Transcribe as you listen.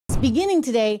beginning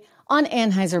today on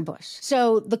Anheuser-Busch.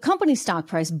 So the company stock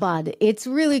price, Bud, it's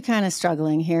really kind of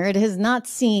struggling here. It has not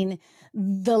seen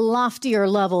the loftier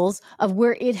levels of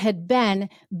where it had been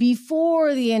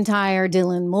before the entire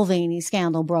Dylan Mulvaney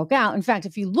scandal broke out. In fact,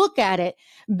 if you look at it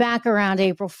back around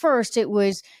April 1st, it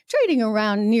was trading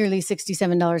around nearly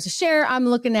 $67 a share. I'm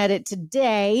looking at it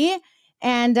today,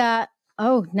 and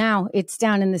now it's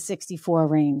down in the 64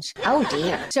 range. Oh,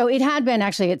 dear. So it had been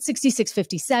actually at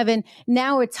 66.57.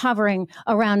 Now it's hovering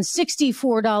around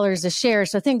 $64 a share.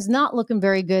 So things not looking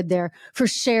very good there for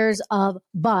shares of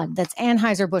Bud. That's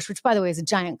Anheuser-Busch, which, by the way, is a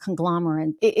giant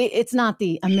conglomerate. It's not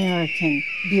the American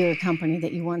beer company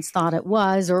that you once thought it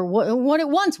was, or what it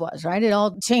once was, right? It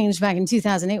all changed back in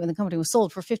 2008 when the company was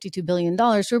sold for $52 billion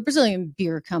to a Brazilian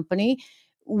beer company,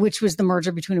 which was the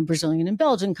merger between a Brazilian and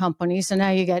Belgian company. So now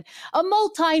you get a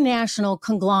multinational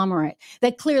conglomerate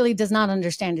that clearly does not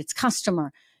understand its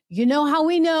customer. You know how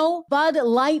we know Bud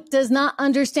Light does not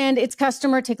understand its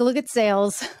customer? Take a look at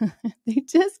sales. They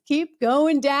just keep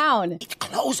going down. It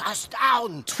closes us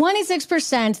down.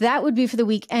 26%, that would be for the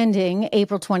week ending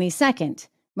April 22nd.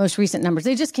 Most recent numbers,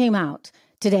 they just came out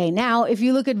today. Now, if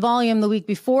you look at volume the week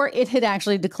before, it had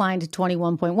actually declined to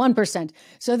 21.1%.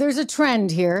 So there's a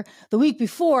trend here. The week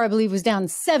before, I believe, was down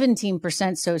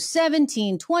 17%. So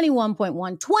 17,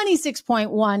 21.1,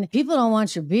 26.1. People don't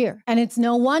want your beer. And it's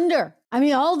no wonder. I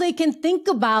mean, all they can think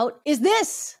about is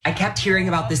this. I kept hearing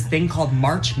about this thing called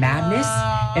March Madness,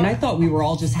 and I thought we were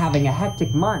all just having a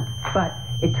hectic month, but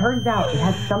it turns out it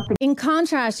has something. In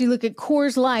contrast, you look at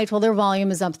Coors Light, well, their volume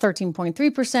is up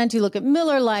 13.3%. You look at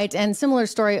Miller Lite, and similar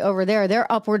story over there. They're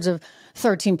upwards of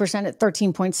 13% at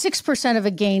 13.6% of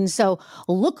a gain. So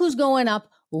look who's going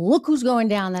up, look who's going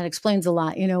down. That explains a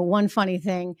lot. You know, one funny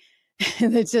thing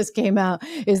that just came out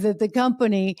is that the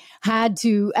company had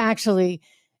to actually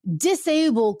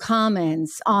disable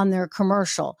comments on their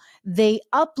commercial. They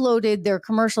uploaded their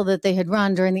commercial that they had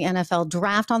run during the NFL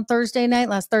draft on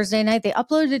last Thursday night. They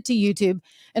uploaded it to YouTube,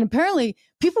 and apparently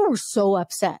people were so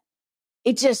upset.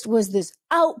 It just was this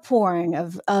outpouring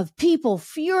of people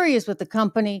furious with the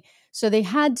company. So they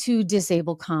had to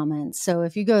disable comments. So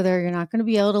if you go there, you're not going to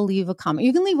be able to leave a comment.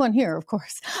 You can leave one here, of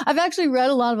course. I've actually read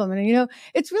a lot of them. And, you know,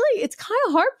 it's kind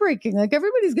of heartbreaking. Like,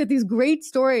 everybody's got these great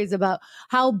stories about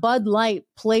how Bud Light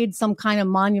played some kind of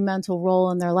monumental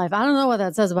role in their life. I don't know what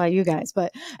that says about you guys.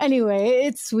 But anyway,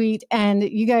 it's sweet. And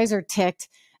you guys are ticked,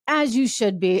 as you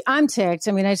should be. I'm ticked.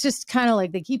 I mean, it's just kind of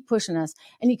like they keep pushing us,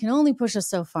 and you can only push us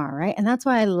so far, right? And that's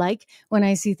why I like when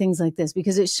I see things like this,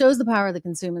 because it shows the power of the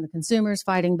consumer. The consumer is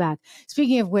fighting back.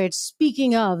 Speaking of which,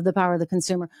 speaking of the power of the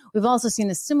consumer, we've also seen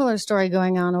a similar story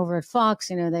going on over at Fox.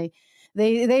 You know,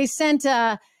 they sent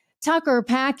Tucker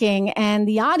packing, and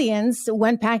the audience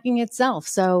went packing itself.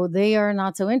 So they are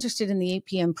not so interested in the 8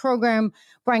 p.m. program.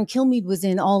 Brian Kilmeade was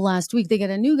in all last week. They get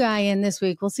a new guy in this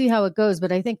week. We'll see how it goes.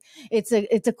 But I think it's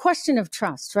a question of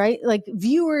trust, right? Like,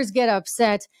 viewers get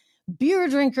upset, beer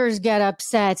drinkers get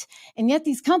upset, and yet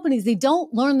these companies, they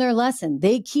don't learn their lesson.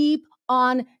 They keep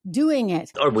on doing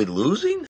it. Are we losing?